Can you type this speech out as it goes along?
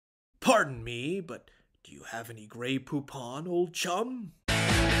Pardon me, but do you have any Grey Poupon, old chum?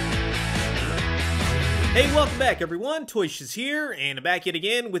 Hey, welcome back everyone, Toys here, and back yet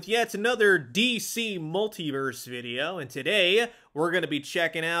again with yet another DC Multiverse video, and today we're going to be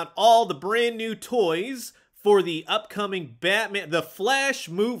checking out all the brand new toys for the upcoming Batman, the Flash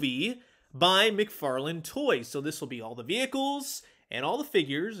movie by McFarlane Toys. So this will be all the vehicles and all the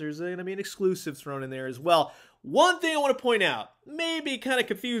figures. There's going to be an exclusive thrown in there as well. One thing I want to point out, maybe kind of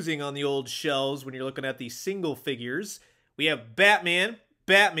confusing on the old shelves when you're looking at these single figures. We have Batman,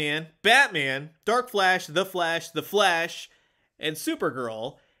 Dark Flash, The Flash, and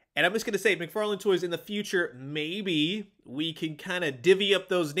Supergirl. And I'm just going to say, McFarlane Toys, in the future, maybe we can kind of divvy up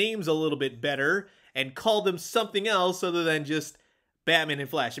those names a little bit better and call them something else other than just Batman and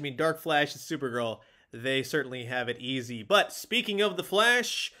Flash. I mean, Dark Flash and Supergirl, they certainly have it easy. But speaking of The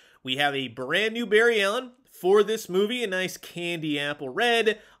Flash, we have a brand new Barry Allen for this movie, a nice candy apple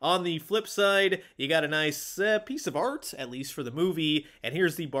red. On the flip side, you got a nice piece of art, at least for the movie, and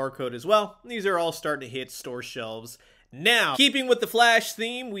here's the barcode as well. These are all starting to hit store shelves now. Keeping with the Flash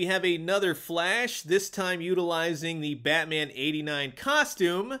theme, we have another Flash, this time utilizing the Batman '89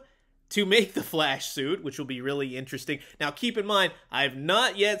 costume to make the Flash suit, which will be really interesting. Now, keep in mind, I've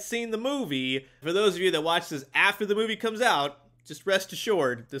not yet seen the movie. For those of you that watch this after the movie comes out, just rest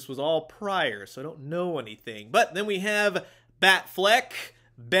assured, this was all prior, so I don't know anything. But then we have Batfleck,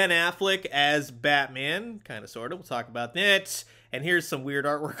 Ben Affleck as Batman, kind of, sort of. We'll talk about that. And here's some weird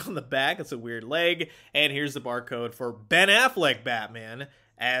artwork on the back. It's a weird leg. And here's the barcode for Ben Affleck Batman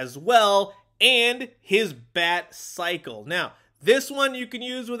as well, and his Bat Cycle. Now, this one you can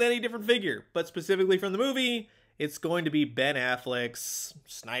use with any different figure, but specifically from the movie, it's going to be Ben Affleck's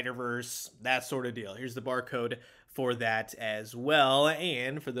Snyderverse, that sort of deal. Here's the barcode for that as well.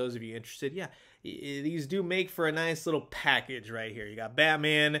 And for those of you interested, yeah, these do make for a nice little package right here. You got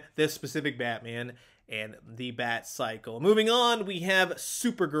Batman, this specific Batman, and the Bat Cycle. Moving on, we have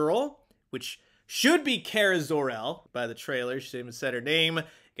Supergirl, which should be Kara Zor-El by the trailer. She didn't even said her name.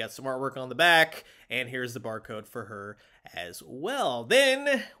 Got some artwork on the back, and here's the barcode for her as well.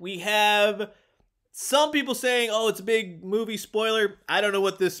 Then we have some people saying, oh, it's a big movie spoiler. I don't know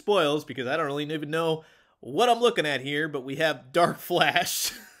what this spoils because I don't really even know what I'm looking at here, but we have Dark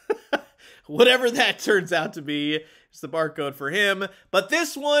Flash. Whatever that turns out to be, it's the barcode for him. But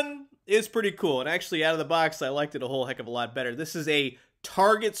this one is pretty cool, and actually out of the box, I liked it a whole heck of a lot better. This is a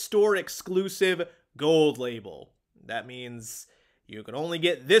Target store exclusive gold label. That means you can only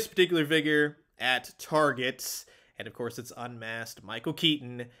get this particular figure at Target. And of course, it's unmasked Michael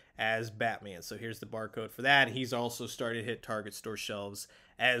Keaton as Batman. So here's the barcode for that. He's also started to hit Target store shelves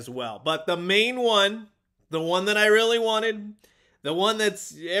as well. But the main one, the one that I really wanted, the one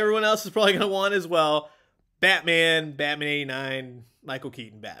that's everyone else is probably going to want as well, Batman '89, Michael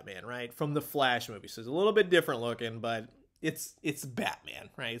Keaton Batman, right? From the Flash movie. So it's a little bit different looking, but it's Batman,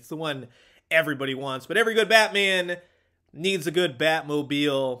 right? It's the one everybody wants. But every good Batman needs a good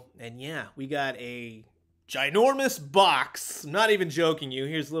Batmobile. And yeah, we got a ginormous box. I'm not even joking you.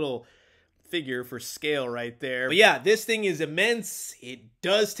 Here's a little figure for scale right there. But yeah, this thing is immense. It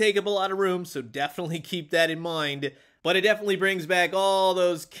does take up a lot of room, so definitely keep that in mind. But it definitely brings back all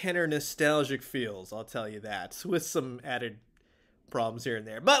those Kenner nostalgic feels, I'll tell you that, with some added problems here and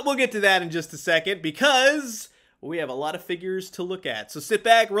there. But we'll get to that in just a second because we have a lot of figures to look at. So sit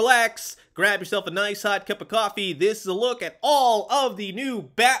back, relax, grab yourself a nice hot cup of coffee. This is a look at all of the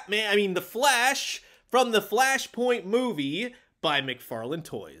new the Flash from the Flashpoint movie by McFarlane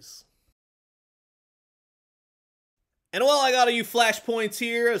Toys. And while I got all you Flashpoints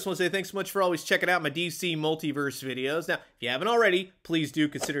here, I just want to say thanks so much for always checking out my DC Multiverse videos. Now, if you haven't already, please do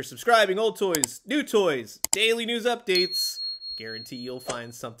consider subscribing. Old toys, new toys, daily news updates. Guarantee you'll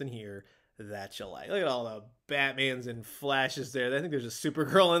find something here that you'll like. Look at all the Batmans and Flashes there. I think there's a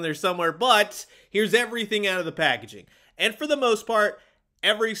Supergirl in there somewhere, but here's everything out of the packaging. And for the most part,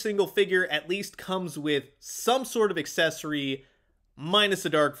 every single figure at least comes with some sort of accessory, minus a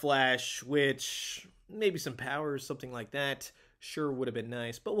Dark Flash, which maybe some powers, something like that. Sure would have been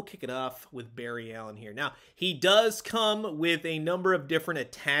nice, but we'll kick it off with Barry Allen here. Now, he does come with a number of different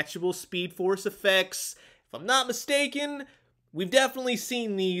attachable Speed Force effects. If I'm not mistaken, we've definitely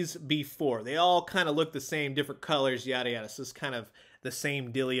seen these before. They all kind of look the same, different colors, yada yada. So it's kind of the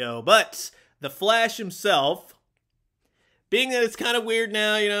same dealio. But the Flash himself, being that it's kind of weird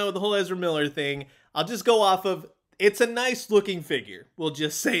now, you know, the whole Ezra Miller thing, I'll just go off of, it's a nice looking figure. We'll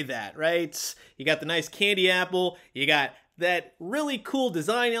just say that, right? You got the nice candy apple. You got that really cool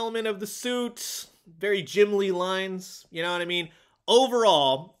design element of the suit. Very Jim Lee lines, you know what I mean?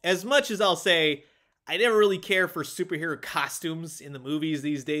 Overall, as much as I'll say, I never really care for superhero costumes in the movies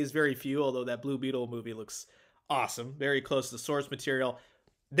these days, very few, although that Blue Beetle movie looks awesome, very close to the source material.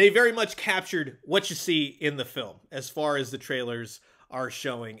 They very much captured what you see in the film as far as the trailers are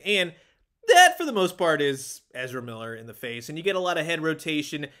showing. And that, for the most part, is Ezra Miller in the face. And you get a lot of head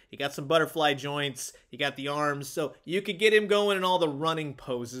rotation. You got some butterfly joints. You got the arms. So you could get him going in all the running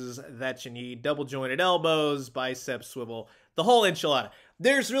poses that you need. Double jointed elbows, bicep swivel, the whole enchilada.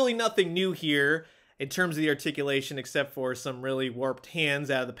 There's really nothing new here in terms of the articulation except for some really warped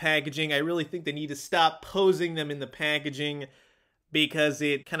hands out of the packaging. I really think they need to stop posing them in the packaging because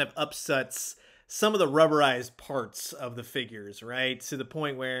it kind of upsets some of the rubberized parts of the figures, right? To the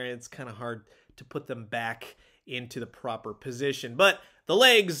point where it's kind of hard to put them back into the proper position. But the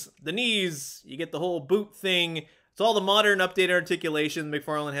legs, the knees, you get the whole boot thing. It's all the modern updated articulation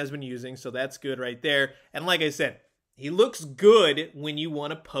McFarlane has been using, so that's good right there. And like I said, he looks good when you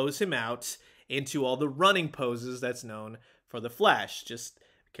want to pose him out into all the running poses that's known for the Flash. Just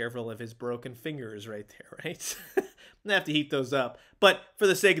careful of his broken fingers right there, right? I'm gonna have to heat those up. But for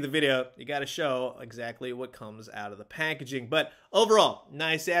the sake of the video, you gotta show exactly what comes out of the packaging. But overall,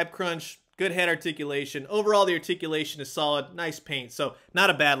 nice ab crunch, good head articulation. Overall, the articulation is solid, nice paint. So not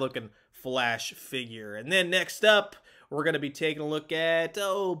a bad looking Flash figure. And then next up, we're gonna be taking a look at,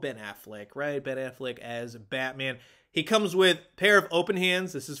 Ben Affleck, right? Ben Affleck as Batman. He comes with a pair of open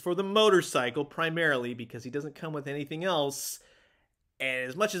hands. This is for the motorcycle primarily because he doesn't come with anything else. And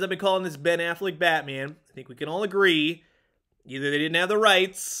as much as I've been calling this Ben Affleck Batman, I think we can all agree, either they didn't have the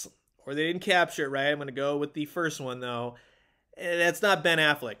rights or they didn't capture it right. I'm going to go with the first one, though. That's not Ben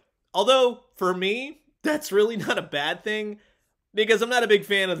Affleck. Although, for me, that's really not a bad thing because I'm not a big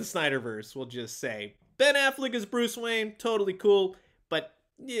fan of the Snyderverse, we'll just say. Ben Affleck is Bruce Wayne, totally cool, but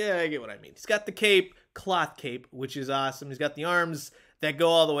yeah, I get what I mean. He's got the cape, cloth cape, which is awesome. He's got the arms that go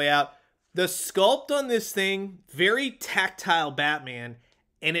all the way out. The sculpt on this thing, very tactile Batman,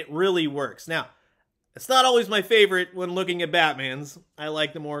 and it really works. Now, it's not always my favorite when looking at Batmans. I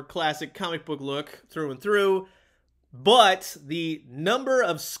like the more classic comic book look through and through, but the number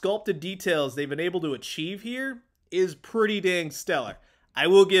of sculpted details they've been able to achieve here is pretty dang stellar. I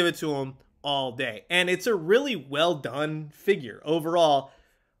will give it to them all day. And it's a really well done figure overall,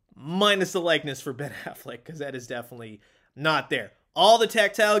 minus the likeness for Ben Affleck, because that is definitely not there. All the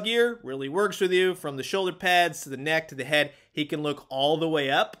tactile gear really works with you, from the shoulder pads to the neck to the head. He can look all the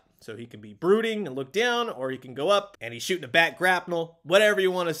way up, so he can be brooding and look down, or he can go up and he's shooting a bat grapnel, whatever you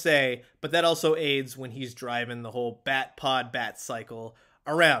want to say. But that also aids when he's driving the whole bat pod, bat cycle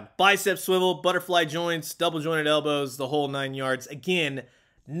around. Bicep swivel, butterfly joints, double jointed elbows, the whole 9 yards. Again,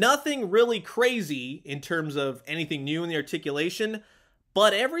 nothing really crazy in terms of anything new in the articulation,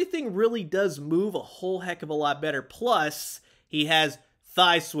 but everything really does move a whole heck of a lot better. Plus, he has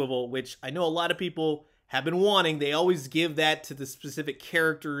thigh swivel, which I know a lot of people have been wanting. They always give that to the specific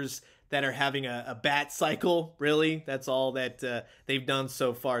characters that are having a bat cycle, really. That's all that they've done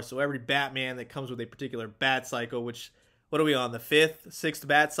so far. So every Batman that comes with a particular bat cycle, which, what are we on, the 5th, 6th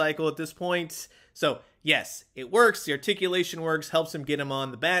bat cycle at this point? So yes, it works. The articulation works, helps him get him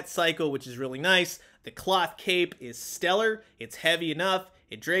on the bat cycle, which is really nice. The cloth cape is stellar. It's heavy enough.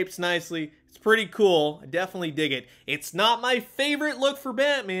 It drapes nicely. It's pretty cool. I definitely dig it. It's not my favorite look for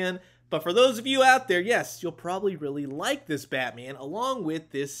Batman, but for those of you out there, yes, you'll probably really like this Batman along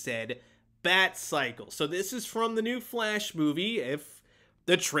with this said bat cycle. So this is from the new Flash movie, if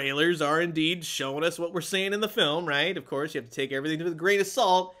the trailers are indeed showing us what we're seeing in the film, right? Of course, you have to take everything with a grain of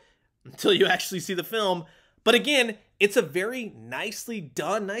salt until you actually see the film. But again, it's a very nicely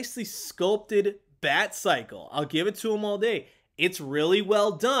done, nicely sculpted bat cycle. I'll give it to him all day. It's really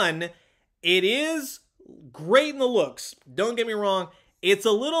well done. It is great in the looks. Don't get me wrong. It's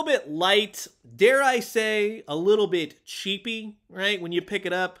a little bit light, dare I say, a little bit cheapy, right? When you pick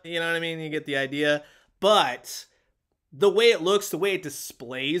it up, you know what I mean? You get the idea. But the way it looks, the way it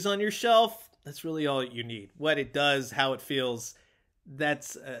displays on your shelf, that's really all you need. What it does, how it feels,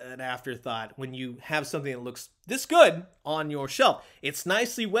 that's an afterthought when you have something that looks this good on your shelf. It's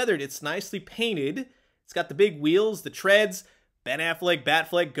nicely weathered. It's nicely painted. It's got the big wheels, the treads. Ben Affleck,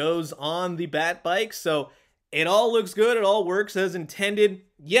 Batfleck goes on the Bat bike, so it all looks good. It all works as intended.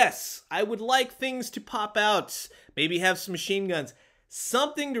 Yes, I would like things to pop out. Maybe have some machine guns.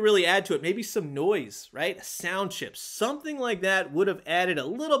 Something to really add to it. Maybe some noise, right? A sound chip. Something like that would have added a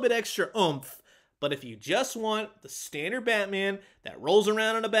little bit extra oomph. But if you just want the standard Batman that rolls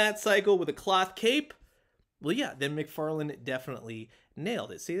around on a bat cycle with a cloth cape, well, yeah, then McFarlane definitely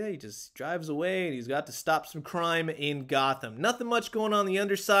nailed it. See that? He just drives away and he's got to stop some crime in Gotham. Nothing much going on the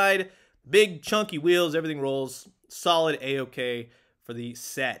underside. Big chunky wheels, everything rolls. Solid A-OK for the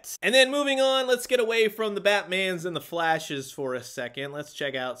set. And then moving on, let's get away from the Batmans and the Flashes for a second. Let's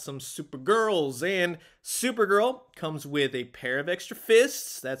check out some Supergirls. And Supergirl comes with a pair of extra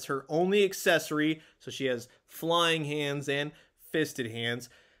fists. That's her only accessory. So she has flying hands and fisted hands.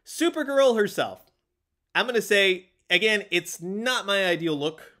 Supergirl herself, I'm going to say, again, it's not my ideal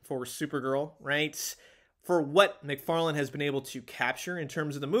look for Supergirl, right? For what McFarlane has been able to capture in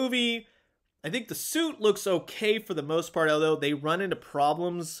terms of the movie, I think the suit looks okay for the most part, although they run into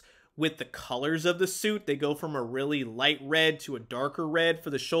problems with the colors of the suit. They go from a really light red to a darker red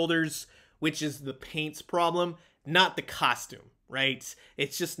for the shoulders, which is the paint's problem, not the costume, right?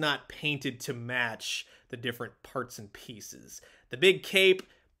 It's just not painted to match the different parts and pieces. The big cape,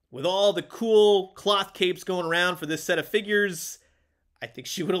 with all the cool cloth capes going around for this set of figures, I think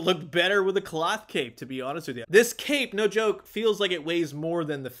she would have looked better with a cloth cape, to be honest with you. This cape, no joke, feels like it weighs more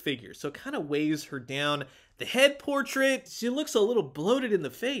than the figure, so it kind of weighs her down. The head portrait, she looks a little bloated in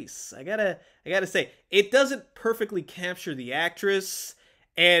the face. I gotta say, it doesn't perfectly capture the actress.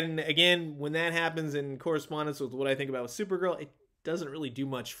 And again, when that happens in correspondence with what I think about Supergirl, it doesn't really do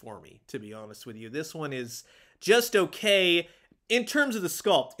much for me, to be honest with you. This one is just okay in terms of the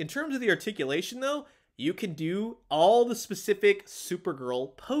sculpt. In terms of the articulation, though, you can do all the specific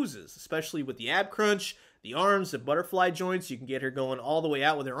Supergirl poses, especially with the ab crunch, the arms, the butterfly joints. You can get her going all the way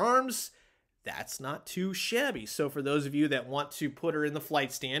out with her arms. That's not too shabby. So for those of you that want to put her in the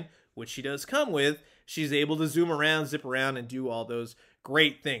flight stand, which she does come with, she's able to zoom around, zip around, and do all those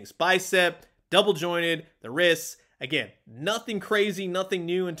great things. Bicep, double jointed, the wrists. Again, nothing crazy, nothing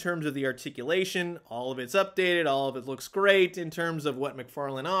new in terms of the articulation. All of it's updated. All of it looks great in terms of what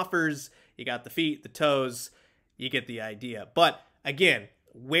McFarlane offers. You got the feet, the toes. You get the idea. But again,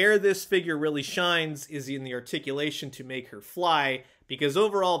 where this figure really shines is in the articulation to make her fly, because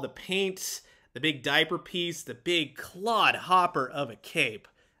overall the paint, the big diaper piece, the big clod hopper of a cape,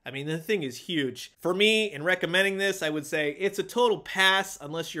 I mean, the thing is huge. For me, in recommending this, I would say it's a total pass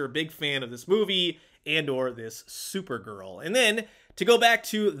unless you're a big fan of this movie and or this Supergirl. And then to go back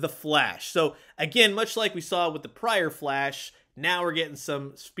to the Flash. So again, much like we saw with the prior Flash, now we're getting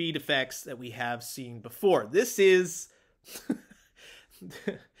some speed effects that we have seen before. This is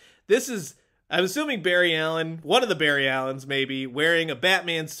I'm assuming Barry Allen, one of the Barry Allens maybe, wearing a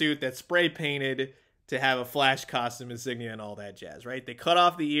Batman suit that's spray painted to have a Flash costume insignia and all that jazz, right? They cut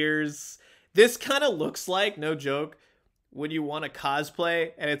off the ears. This kind of looks like, no joke, when you want to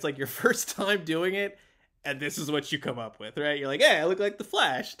cosplay and it's like your first time doing it, and this is what you come up with, right? You're like, hey, I look like the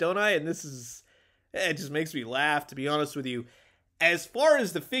Flash, don't I? And this is, it just makes me laugh, to be honest with you. As far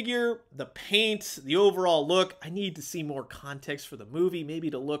as the figure, the paint, the overall look, I need to see more context for the movie, maybe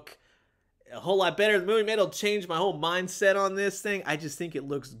to look a whole lot better. The movie, maybe it'll change my whole mindset on this thing. I just think it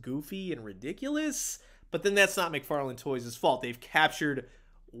looks goofy and ridiculous, but then that's not McFarlane Toys' fault. They've captured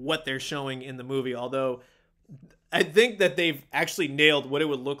what they're showing in the movie, although I think that they've actually nailed what it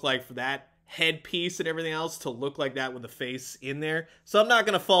would look like for that headpiece and everything else to look like that with the face in there. So I'm not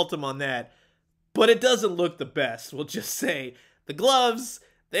going to fault them on that, but it doesn't look the best. We'll just say the gloves,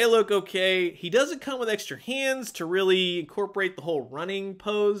 they look okay. He doesn't come with extra hands to really incorporate the whole running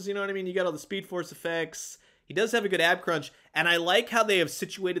pose. You know what I mean? You got all the Speed Force effects. He does have a good ab crunch, and I like how they have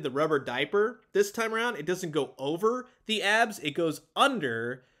situated the rubber diaper this time around. It doesn't go over the abs, it goes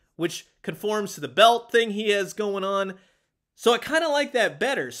under, which conforms to the belt thing he has going on. So I kind of like that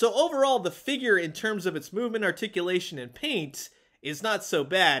better. So overall, the figure in terms of its movement, articulation, and paint is not so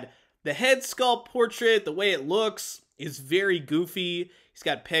bad. The head sculpt portrait, the way it looks, is very goofy. He's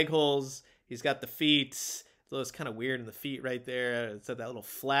got peg holes. He's got the feet. It's kind of weird in the feet right there. It's got that little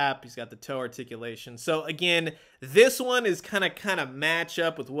flap. He's got the toe articulation. So again, this one is kind of match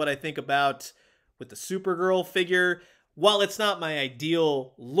up with what I think about with the Supergirl figure. While it's not my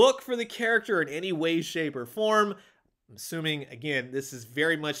ideal look for the character in any way, shape, or form, I'm assuming, again, this is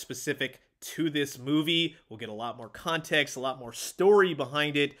very much specific to this movie. We'll get a lot more context, a lot more story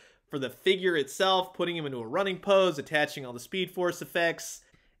behind it. For the figure itself, putting him into a running pose, attaching all the Speed Force effects.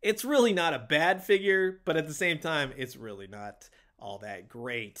 It's really not a bad figure, but at the same time, it's really not all that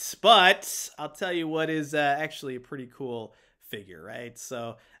great. But I'll tell you what is actually a pretty cool figure, right?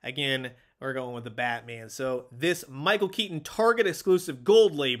 So again, we're going with the Batman. So this Michael Keaton Target exclusive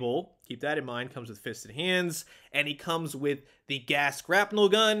gold label, keep that in mind, comes with fisted hands, and he comes with the gas grapnel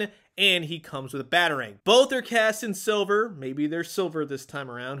gun, and he comes with a Batarang. Both are cast in silver. Maybe they're silver this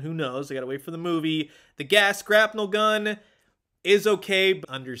time around. Who knows? I gotta wait for the movie. The gas grapnel gun is okay, but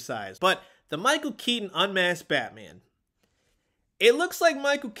undersized. But the Michael Keaton unmasked Batman, it looks like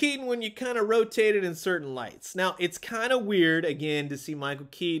Michael Keaton when you kind of rotate it in certain lights. Now, it's kind of weird, again, to see Michael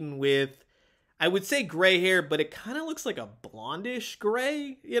Keaton with, I would say gray hair, but it kind of looks like a blondish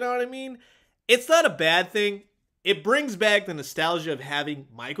gray. You know what I mean? It's not a bad thing. It brings back the nostalgia of having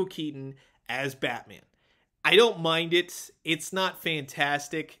Michael Keaton as Batman. I don't mind it. It's not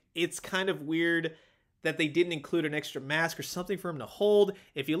fantastic. It's kind of weird that they didn't include an extra mask or something for him to hold.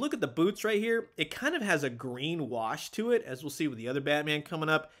 If you look at the boots right here, it kind of has a green wash to it, as we'll see with the other Batman coming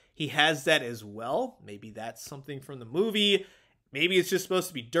up. He has that as well. Maybe that's something from the movie. Maybe it's just supposed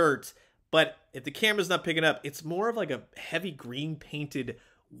to be dirt. But if the camera's not picking up, it's more of like a heavy green painted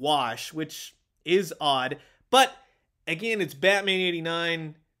wash, which is odd. But again, it's Batman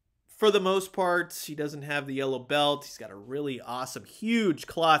 89. For the most part, he doesn't have the yellow belt. He's got a really awesome, huge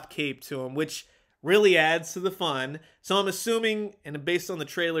cloth cape to him, which really adds to the fun. So I'm assuming, and based on the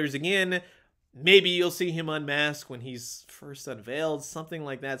trailers again, maybe you'll see him unmasked when he's first unveiled, something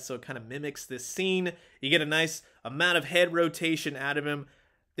like that. So it kind of mimics this scene. You get a nice amount of head rotation out of him.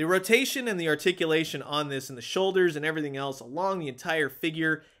 The rotation and the articulation on this and the shoulders and everything else along the entire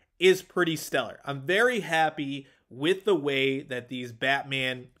figure is pretty stellar. I'm very happy with the way that these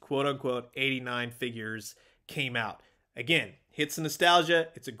Batman quote-unquote 89 figures came out. Again, hits the nostalgia.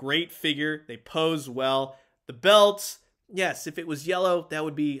 It's a great figure. They pose well. The belts, yes, if it was yellow, that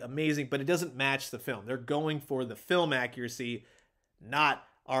would be amazing, but it doesn't match the film. They're going for the film accuracy, not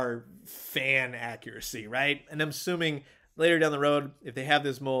our fan accuracy, right? And I'm assuming later down the road, if they have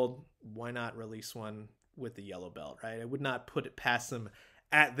this mold, why not release one with the yellow belt, right? I would not put it past them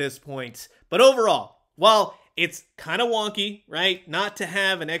at this point. But overall, while it's kind of wonky, right? Not to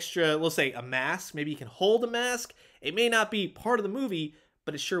have an extra, we'll say a mask. Maybe you can hold a mask. It may not be part of the movie,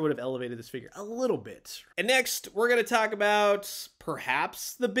 but it sure would have elevated this figure a little bit. And next, we're going to talk about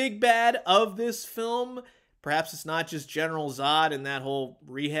perhaps the big bad of this film. Perhaps it's not just General Zod and that whole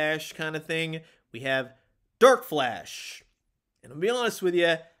rehash kind of thing. We have Dark Flash. And I'll be honest with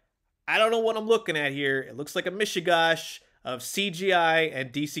you, I don't know what I'm looking at here. It looks like a mishigash of CGI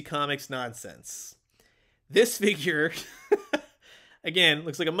and DC Comics nonsense. This figure, again,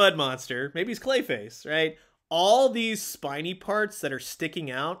 looks like a mud monster. Maybe he's Clayface, right? All these spiny parts that are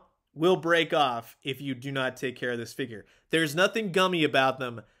sticking out will break off if you do not take care of this figure. There's nothing gummy about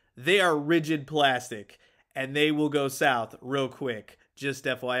them. They are rigid plastic, and they will go south real quick, just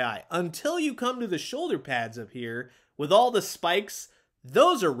FYI. Until you come to the shoulder pads up here, with all the spikes,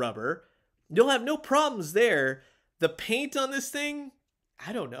 those are rubber. You'll have no problems there. The paint on this thing,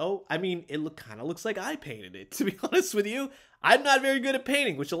 I don't know. I mean, it kind of looks like I painted it, to be honest with you. I'm not very good at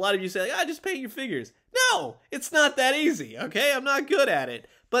painting, which a lot of you say, like, just paint your figures. No, it's not that easy, okay? I'm not good at it.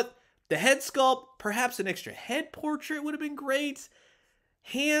 But the head sculpt, perhaps an extra head portrait would have been great.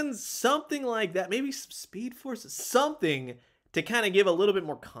 Hands, something like that. Maybe some Speed Force, something to kind of give a little bit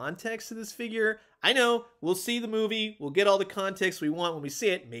more context to this figure. I know, we'll see the movie. We'll get all the context we want when we see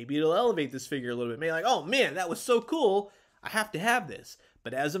it. Maybe it'll elevate this figure a little bit. Maybe like, oh man, that was so cool. I have to have this.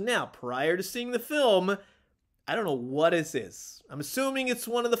 But as of now, prior to seeing the film, I don't know what this is. I'm assuming it's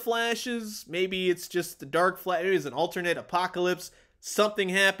one of the Flashes. Maybe it's just the Dark Flash. Maybe it's an alternate apocalypse. Something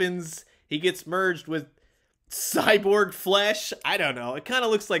happens. He gets merged with Cyborg Flesh. I don't know. It kind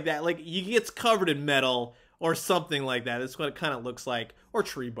of looks like that. Like he gets covered in metal or something like that. That's what it kind of looks like. Or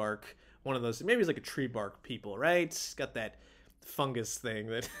tree bark. One of those. Maybe it's like a tree bark people, right? It's got that fungus thing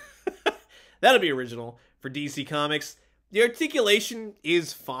that... That'll be original for DC Comics. The articulation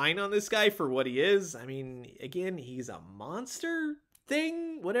is fine on this guy for what he is. I mean, again, he's a monster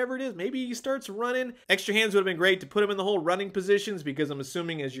thing, whatever it is. Maybe he starts running. Extra hands would have been great to put him in the whole running positions because I'm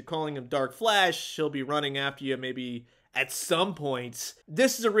assuming as you're calling him Dark Flash, he'll be running after you maybe at some point.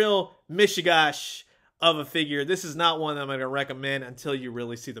 This is a real mishigash of a figure. This is not one that I'm going to recommend until you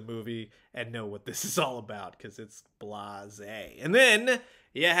really see the movie and know what this is all about because it's blasé. And then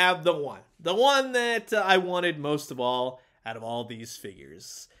you have the one that I wanted most of all out of all these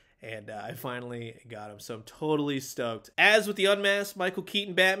figures. And I finally got him, so I'm totally stoked. As with the unmasked Michael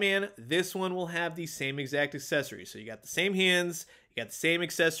Keaton Batman, this one will have the same exact accessories. So you got the same hands, you got the same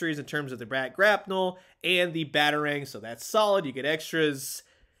accessories in terms of the bat grapnel and the batarang, so that's solid. You get extras.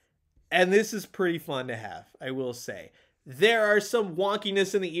 And this is pretty fun to have, I will say. There are some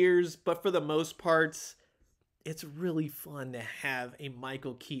wonkiness in the ears, but for the most part, it's really fun to have a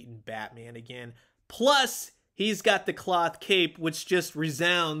Michael Keaton Batman again. Plus, he's got the cloth cape, which just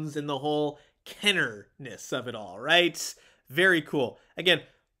resounds in the whole Kenner-ness of it all, right? Very cool. Again,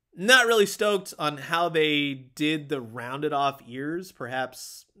 not really stoked on how they did the rounded off ears,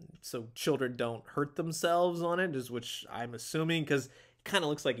 perhaps so children don't hurt themselves on it, is which I'm assuming, because it kind of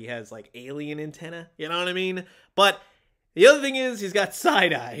looks like he has like alien antenna, you know what I mean? But the other thing is he's got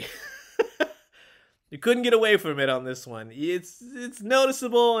side eye. You couldn't get away from it on this one. It's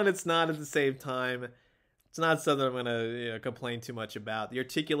noticeable and it's not at the same time. It's not something I'm going to complain too much about. The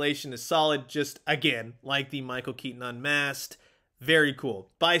articulation is solid, just, again, like the Michael Keaton Unmasked. Very cool.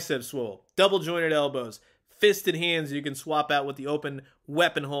 Bicep swivel, double jointed elbows, fisted hands you can swap out with the open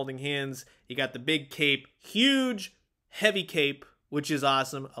weapon holding hands. You got the big cape, huge, heavy cape, which is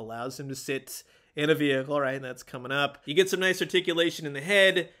awesome. Allows him to sit in a vehicle, right? That's coming up. You get some nice articulation in the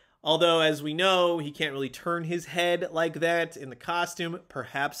head. Although, as we know, he can't really turn his head like that in the costume.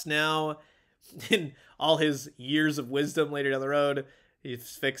 Perhaps now, in all his years of wisdom later down the road,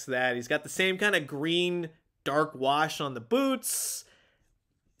 he's fixed that. He's got the same kind of green, dark wash on the boots.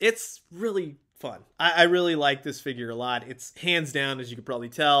 It's really fun. I really like this figure a lot. It's hands down, as you could probably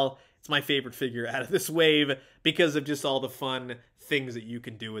tell, it's my favorite figure out of this wave because of just all the fun things that you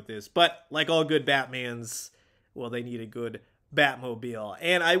can do with this. But like all good Batmans, well, they need a good Batmobile.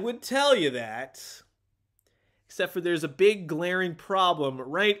 And I would tell you that, except for there's a big glaring problem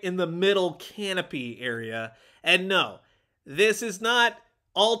right in the middle canopy area. And no, this is not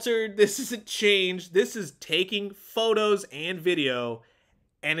altered, this isn't changed, this is taking photos and video,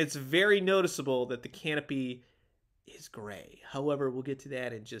 and it's very noticeable that the canopy is gray. However, we'll get to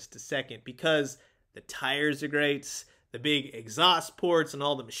that in just a second, because the tires are great, the big exhaust ports and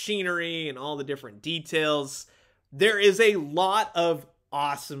all the machinery and all the different details. There is a lot of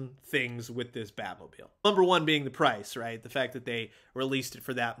awesome things with this Batmobile. Number one being the price, right? The fact that they released it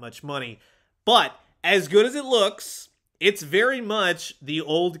for that much money. But as good as it looks, it's very much the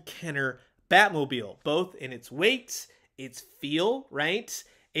old Kenner Batmobile, both in its weight, its feel, right?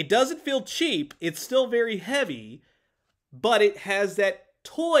 It doesn't feel cheap. It's still very heavy, but it has that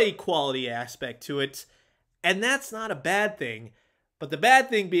toy quality aspect to it, and that's not a bad thing. But the bad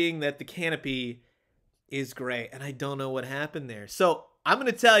thing being that the canopy is gray, and I don't know what happened there. So I'm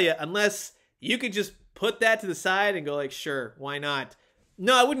going to tell you, unless you could just put that to the side and go like, sure, why not?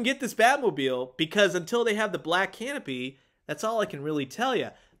 No, I wouldn't get this Batmobile, because until they have the black canopy, that's all I can really tell you.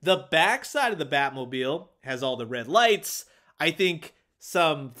 The back side of the Batmobile has all the red lights. I think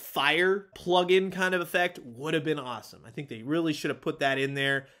some fire plug-in kind of effect would have been awesome. I think they really should have put that in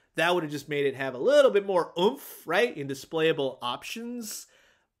there. That would have just made it have a little bit more oomph, right, in displayable options.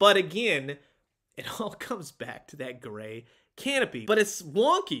 But again, it all comes back to that gray canopy. But it's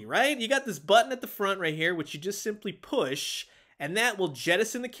wonky, right? You got this button at the front right here, which you just simply push, and that will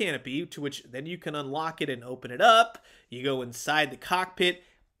jettison the canopy, to which then you can unlock it and open it up. You go inside the cockpit.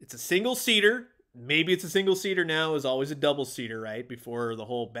 It's a single-seater. Maybe it's a single-seater now. It was always a double-seater, right? Before the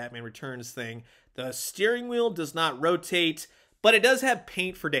whole Batman Returns thing. The steering wheel does not rotate, but it does have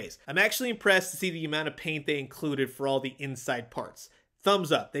paint for days. I'm actually impressed to see the amount of paint they included for all the inside parts.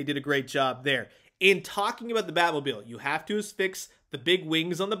 Thumbs up. They did a great job there. In talking about the Batmobile, you have to fix the big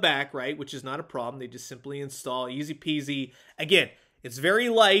wings on the back, right? Which is not a problem. They just simply install, easy peasy. Again, it's very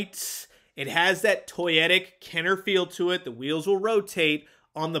light. It has that toyetic Kenner feel to it. The wheels will rotate.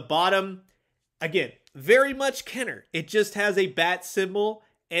 On the bottom, again, very much Kenner. It just has a bat symbol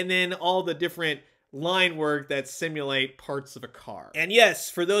and then all the different line work that simulate parts of a car. And yes,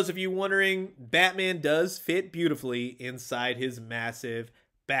 for those of you wondering, Batman does fit beautifully inside his massive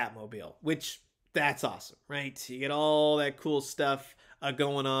Batmobile, which, that's awesome, right? You get all that cool stuff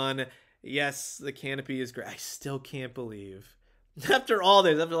going on. Yes, the canopy is great. I still can't believe, after all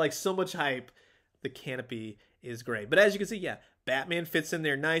this, after like so much hype, the canopy is great. But as you can see, yeah, Batman fits in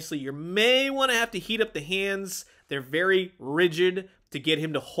there nicely. You may want to have to heat up the hands. They're very rigid to get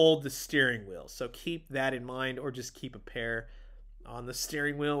him to hold the steering wheel. So keep that in mind, or just keep a pair on the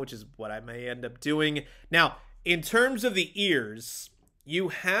steering wheel, which is what I may end up doing. Now, in terms of the ears, you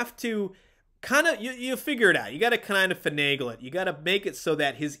have to kind of, you figure it out. You got to kind of finagle it. You got to make it so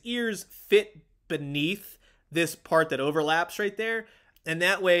that his ears fit beneath this part that overlaps right there. And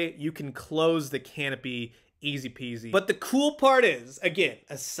that way you can close the canopy easy peasy. But the cool part is, again,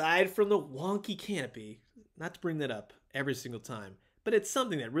 aside from the wonky canopy, not to bring that up every single time, but it's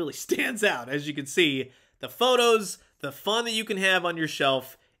something that really stands out. As you can see, the photos, the fun that you can have on your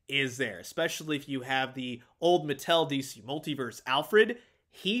shelf is there, especially if you have the old Mattel DC Multiverse Alfred.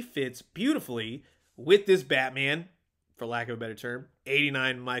 He fits beautifully with this Batman, for lack of a better term,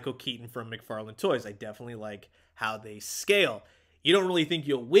 89 Michael Keaton from McFarlane Toys. I definitely like how they scale. You don't really think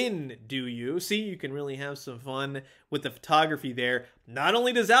you'll win, do you? See, you can really have some fun with the photography there. Not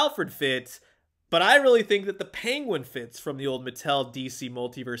only does Alfred fit, but I really think that the Penguin fits from the old Mattel DC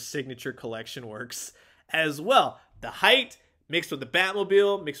Multiverse Signature Collection works as well. The height, mixed with the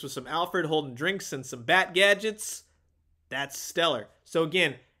Batmobile, mixed with some Alfred holding drinks and some Bat gadgets, that's stellar. So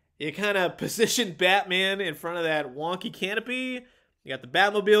again, you kind of position Batman in front of that wonky canopy, You got the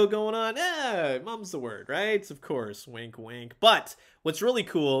Batmobile going on. Mum's the word, right? Of course, wink, wink. But what's really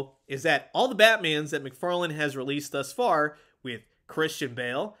cool is that all the Batmans that McFarlane has released thus far, with Christian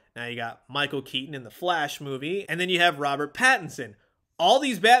Bale, now you got Michael Keaton in the Flash movie, and then you have Robert Pattinson. All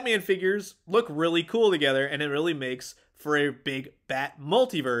these Batman figures look really cool together, and it really makes for a big Bat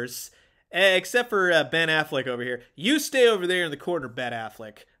multiverse. Except for Ben Affleck over here. You stay over there in the corner, Ben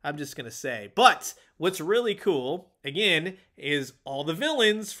Affleck. I'm just going to say. But what's really cool, again, is all the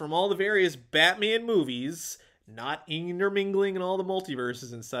villains from all the various Batman movies, not intermingling in all the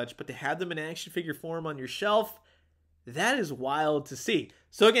multiverses and such, but to have them in action figure form on your shelf, that is wild to see.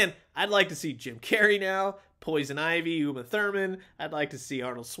 So again, I'd like to see Jim Carrey now, Poison Ivy, Uma Thurman. I'd like to see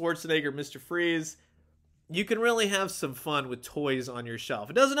Arnold Schwarzenegger, Mr. Freeze. You can really have some fun with toys on your shelf.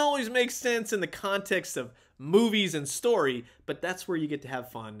 It doesn't always make sense in the context of movies and story, but that's where you get to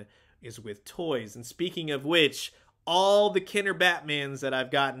have fun, is with toys. And speaking of which, all the Kenner Batmans that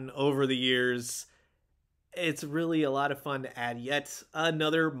I've gotten over the years, it's really a lot of fun to add yet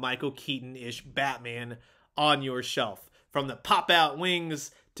another Michael Keaton-ish Batman on your shelf. From the pop-out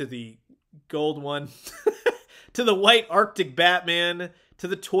wings, to the gold one, to the white Arctic Batman, to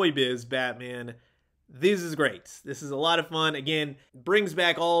the Toy Biz Batman. This is great. This is a lot of fun. Again, brings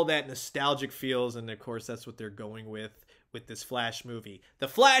back all that nostalgic feels, and of course that's what they're going with this Flash movie. The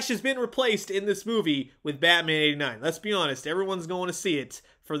Flash has been replaced in this movie with Batman 89. Let's be honest, everyone's going to see it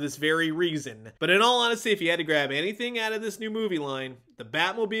for this very reason. But in all honesty, if you had to grab anything out of this new movie line, the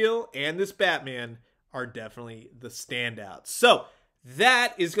Batmobile and this Batman are definitely the standouts. So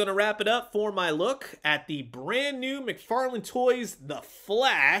that is going to wrap it up for my look at the brand new McFarlane Toys The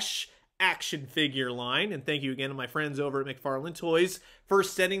Flash action figure line. And thank you again to my friends over at McFarlane Toys for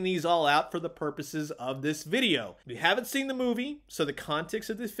sending these all out for the purposes of this video. We haven't seen the movie, so the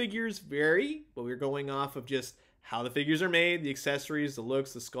context of the figures vary, but we're going off of just how the figures are made, the accessories, the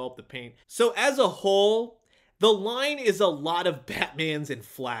looks, the sculpt, the paint. So as a whole, the line is a lot of Batmans and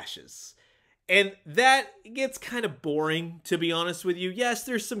Flashes. And that gets kind of boring, to be honest with you. Yes,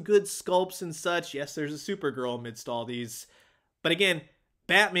 there's some good sculpts and such. Yes, there's a Supergirl amidst all these. But again,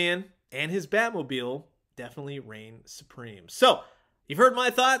 Batman and his Batmobile definitely reign supreme. So, you've heard my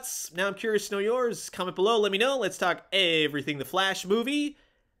thoughts. Now I'm curious to know yours. Comment below, let me know. Let's talk everything the Flash movie.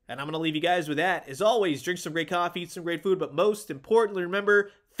 And I'm going to leave you guys with that. As always, drink some great coffee, eat some great food, but most importantly,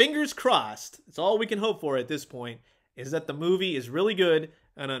 remember, fingers crossed, it's all we can hope for at this point, is that the movie is really good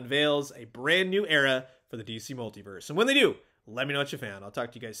and unveils a brand new era for the DC Multiverse. And when they do, let me know what you found. I'll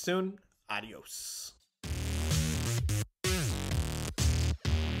talk to you guys soon. Adios.